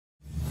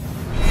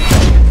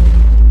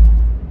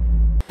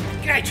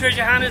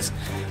treasure hunters.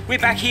 We're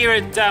back here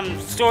at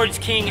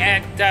Storage King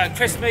at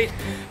Crestmead.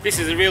 This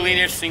is a really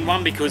interesting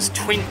one because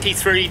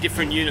 23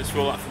 different units were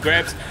all up for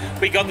grabs.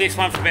 We got this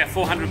one for about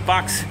 400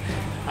 bucks.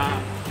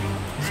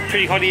 It's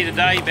pretty hot here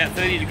today, about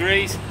 30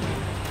 degrees.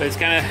 But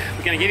we're gonna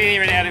get in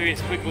here and out of here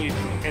as quickly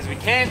as we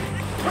can.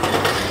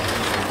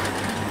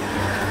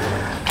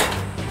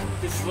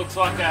 This looks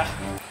like a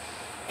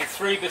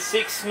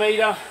 3x6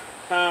 metre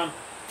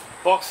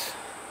box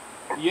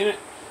unit.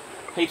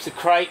 Heaps of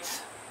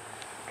crates.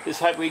 Just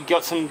hope we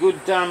got some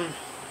good,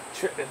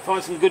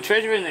 find some good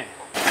treasure in there.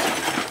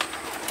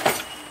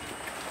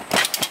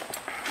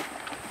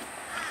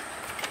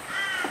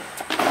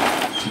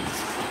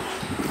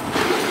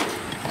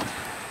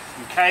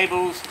 Some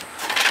cables,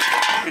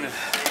 a bit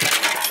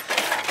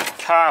of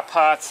car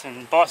parts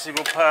and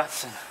bicycle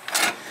parts, and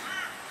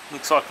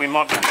looks like we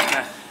might be getting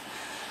a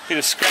bit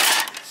of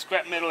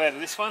scrap metal out of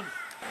this one.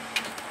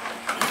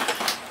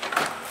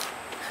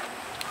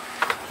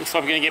 Looks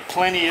like we're going to get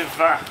plenty of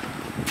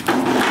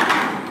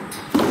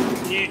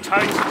new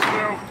totes as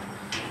well.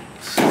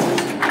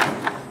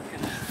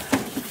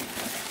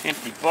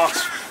 Empty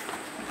box.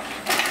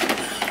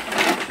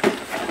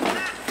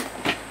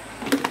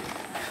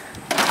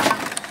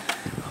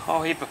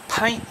 Whole heap of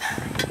paint.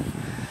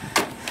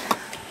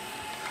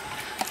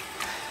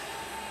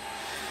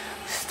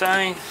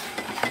 Stain.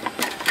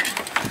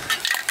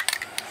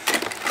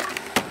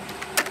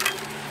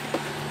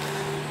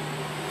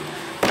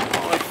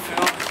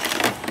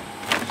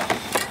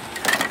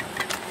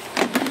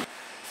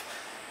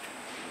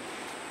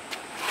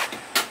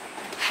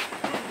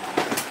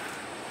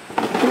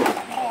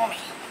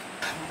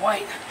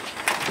 Weight,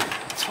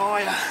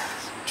 tyre,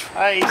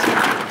 trays.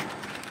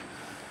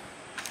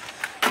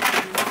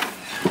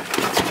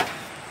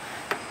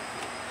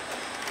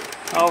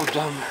 Old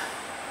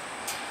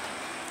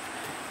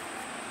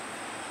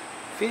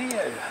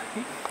video,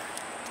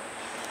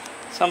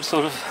 some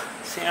sort of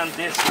sound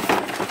desk,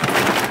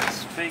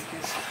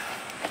 speakers.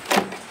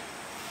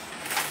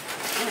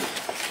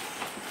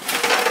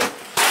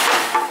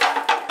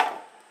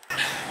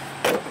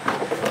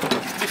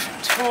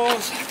 Different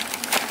tools.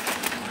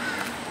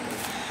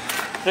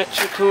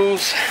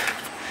 Electricals,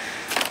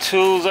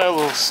 tools they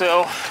will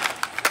sell.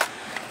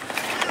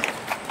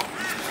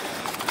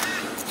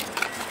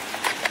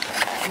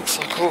 Looks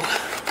like all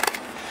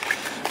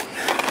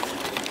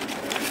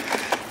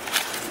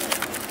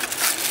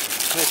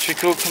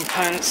electrical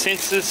component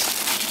sensors.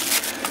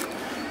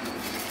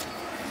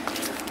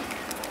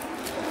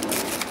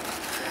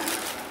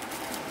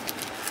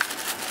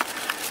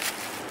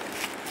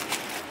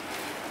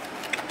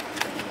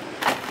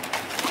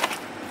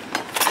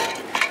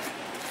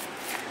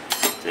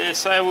 Dare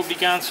say we'll be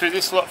going through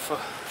this lot for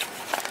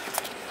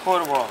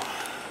quite a while.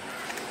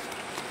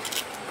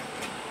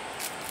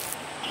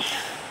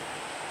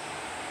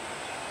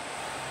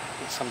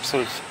 Some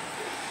sort of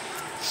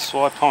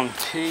swipe on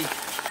key.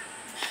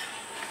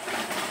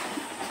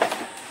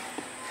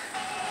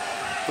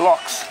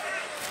 Locks.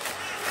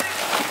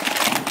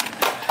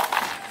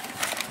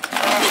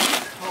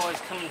 Always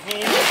come in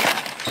handy.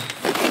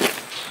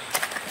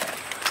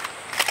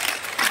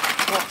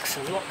 Locks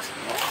and locks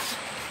and locks.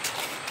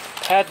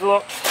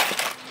 Padlocks.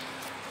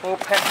 All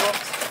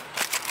padlocks.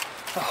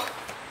 Oh,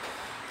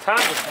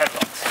 tons of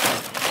padlocks.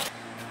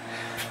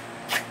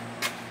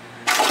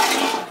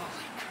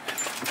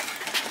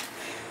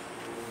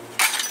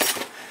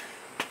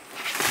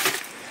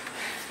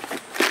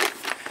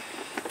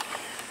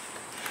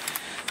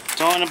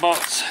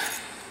 Dynabots.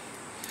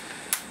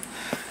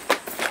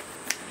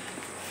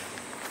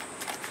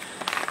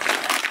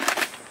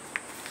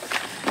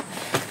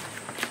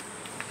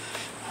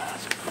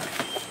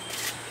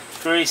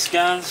 Grease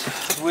guns,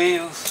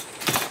 wheels.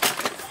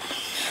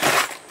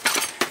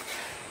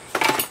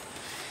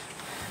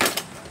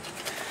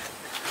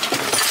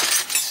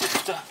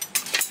 Sifter.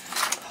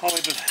 Whole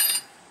heap of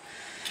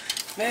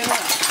metal.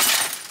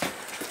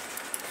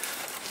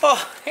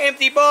 Oh,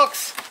 empty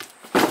box.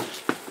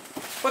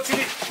 What's in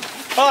it?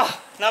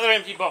 Oh, another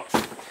empty box.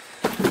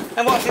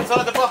 And what's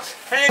inside the box?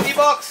 An empty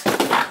box.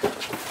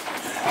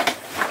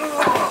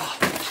 Oh,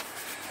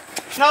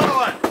 another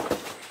one.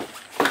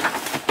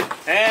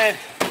 And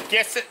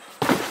guess it.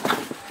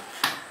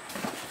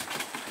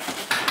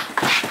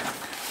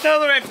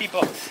 Another empty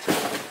box.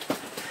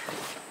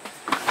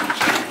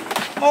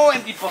 More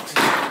empty boxes.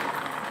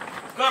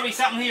 Gotta be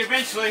something here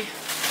eventually.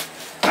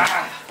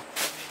 Ah.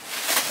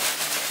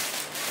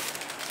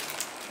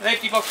 An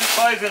empty box with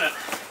clothes in it.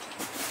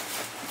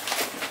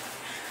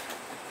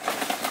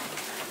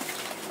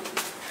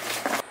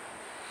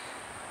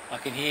 I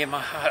can hear my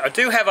heart. I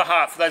do have a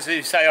heart for those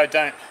who say I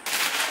don't.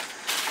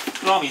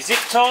 Blimey, zip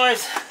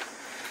ties,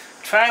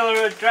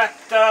 trailer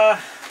adapter,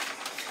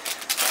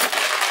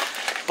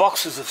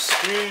 boxes of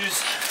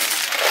screws,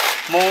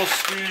 more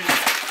screws.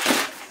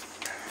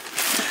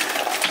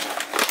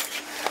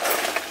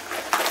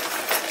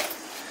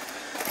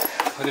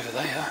 Whatever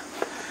they are.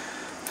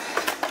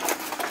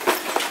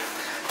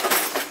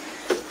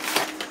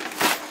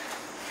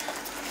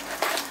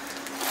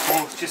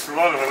 Oh, it's just a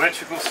lot of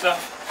electrical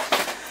stuff.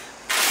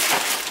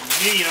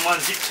 million and one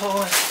zip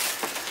ties.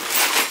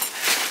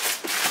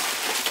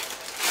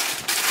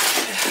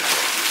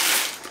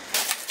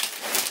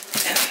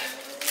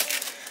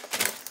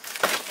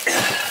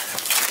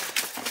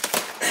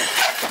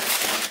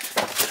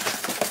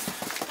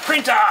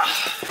 Printer!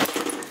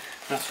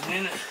 Nothing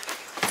in it.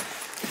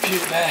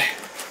 Computer bag.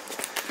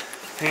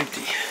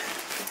 Empty.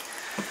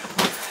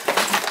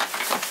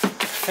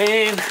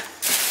 Fan.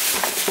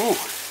 Ooh.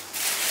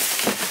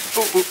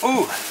 Ooh, ooh,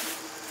 ooh.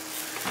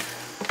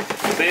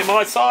 They're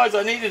my size,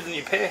 I needed a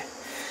new pair.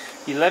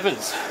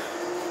 11s.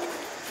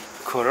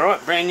 Quite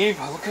alright, brand new,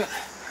 I look at it.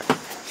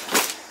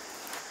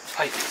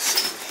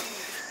 Papers.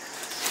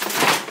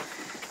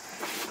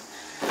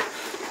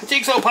 A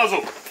jigsaw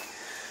puzzle.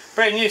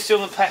 Brand new,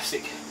 still in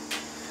plastic.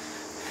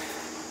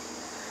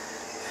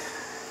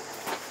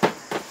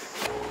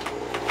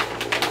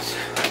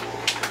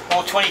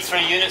 All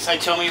 23 units, they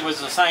tell me, was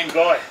the same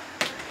guy.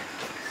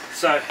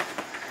 So,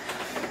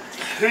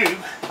 who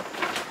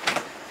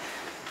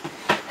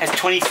has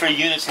 23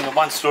 units in the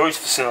one storage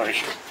facility?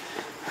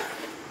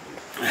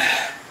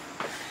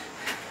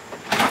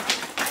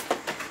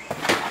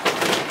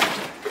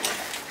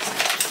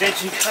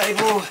 Extension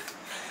cable,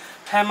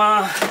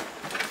 hammer,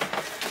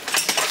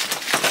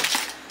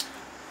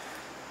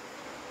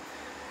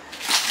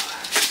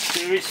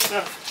 serious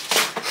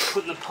stuff,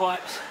 put in the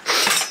pipes.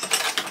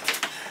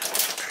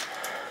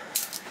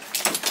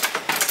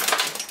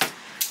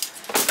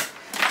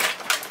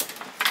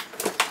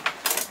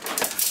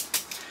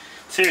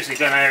 Seriously,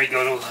 don't know how he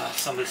got all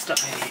some of this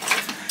stuff in here.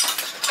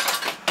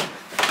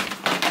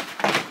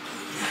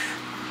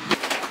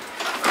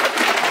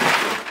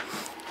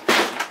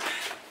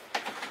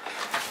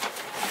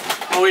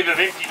 A heap of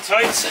empty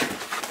totes.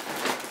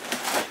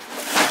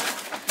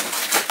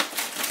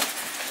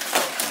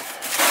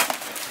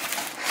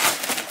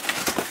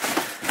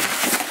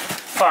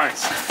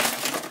 Phones.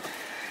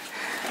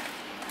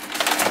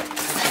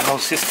 That's the whole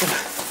system.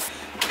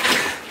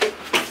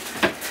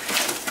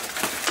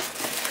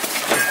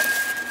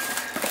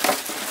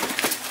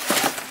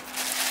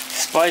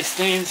 Display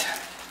stands.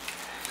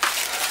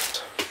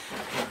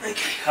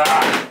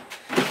 Okay.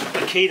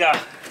 Akita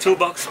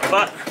toolbox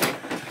butt.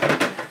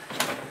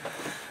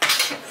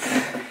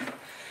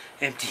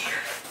 Empty.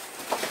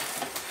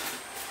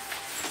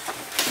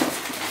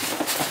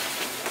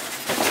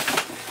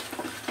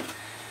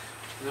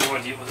 No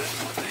idea what that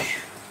might be.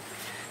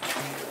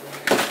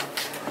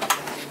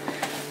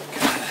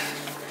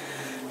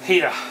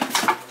 Heater.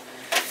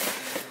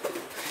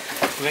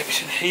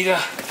 Convection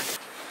heater.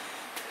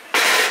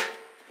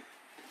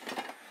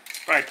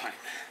 Spray paint.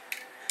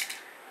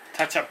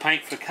 Touch-up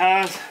paint for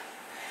cars.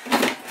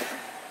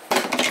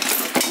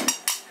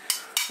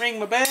 Ring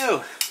my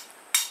bell.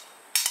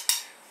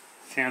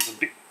 Sounds a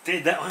bit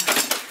dead, that one.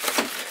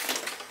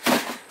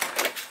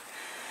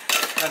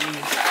 Cutting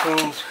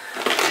tools.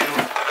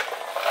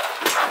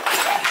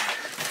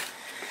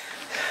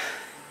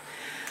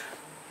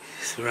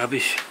 It's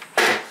rubbish.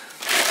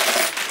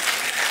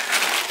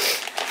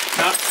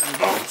 Nuts and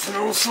bolts and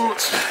all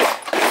sorts.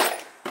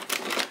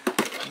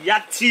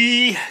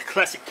 Yahtzee!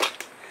 Classic.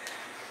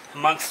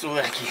 Amongst all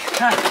that gear.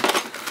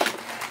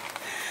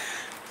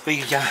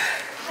 We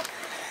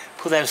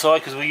put that aside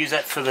because we use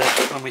that for the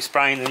when we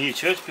spray in the new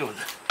church building.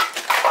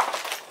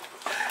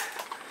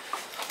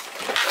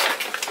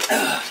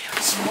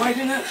 Got some weight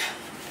in it.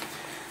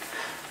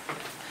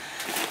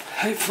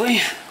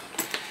 Hopefully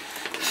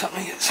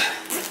something that's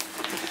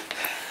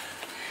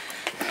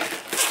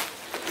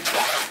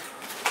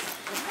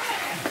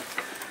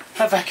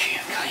a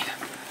vacuum cleaner.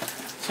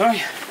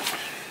 Sorry,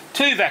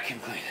 2 vacuum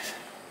cleaners.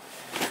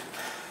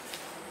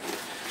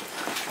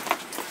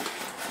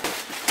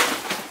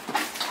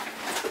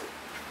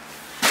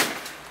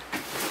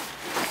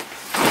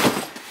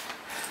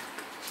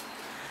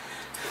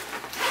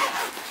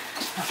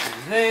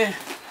 Nothing there.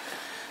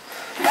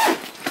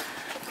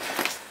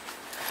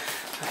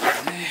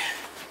 Nothing there.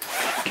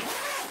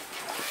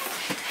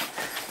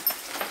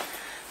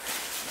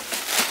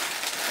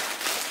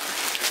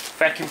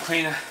 Vacuum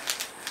cleaner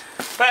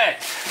bag.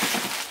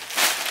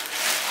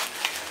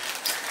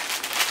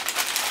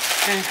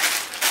 And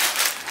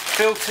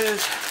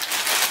filters.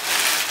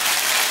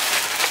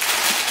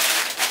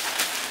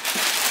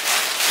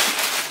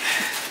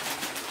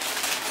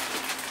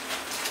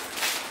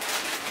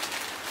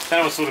 I don't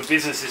know what sort of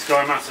business this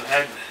guy must have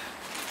had.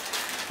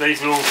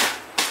 These are all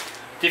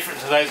different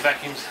to those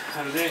vacuums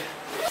over there.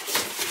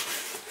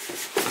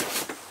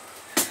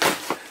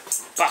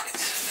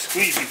 Buckets,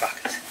 squeezy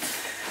buckets.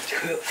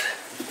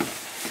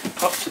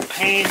 Pots and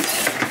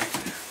pans,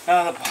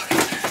 another bucket.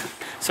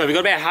 So we've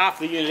got about half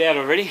the unit out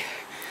already.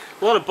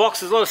 A lot of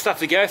boxes, a lot of stuff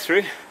to go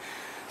through.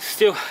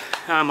 Still,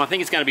 I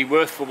think it's going to be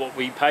worth for what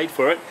we paid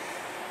for it.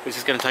 It's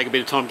just going to take a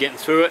bit of time getting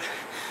through it.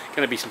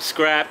 Going to be some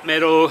scrap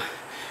metal.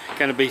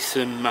 Going to be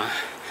some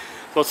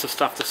lots of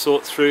stuff to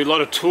sort through. A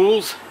lot of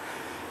tools.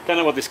 Don't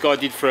know what this guy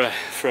did for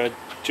a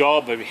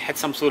job, but he had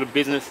some sort of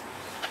business.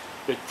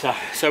 But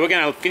so we're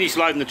going to finish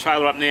loading the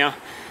trailer up now.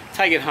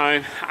 Take it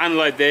home,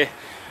 unload there.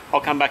 I'll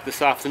come back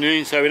this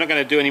afternoon, so we're not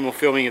going to do any more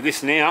filming of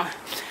this now.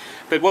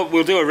 But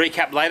we'll do a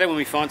recap later when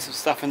we find some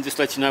stuff and just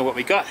let you know what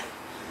we got.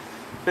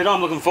 But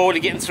I'm looking forward to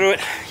getting through it.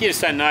 You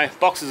just don't know.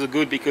 Boxes are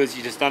good because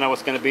you just don't know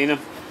what's going to be in them.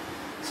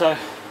 So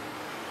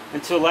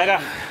until later,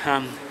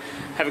 have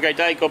a great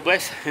day, God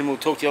bless, and we'll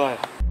talk to you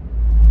later.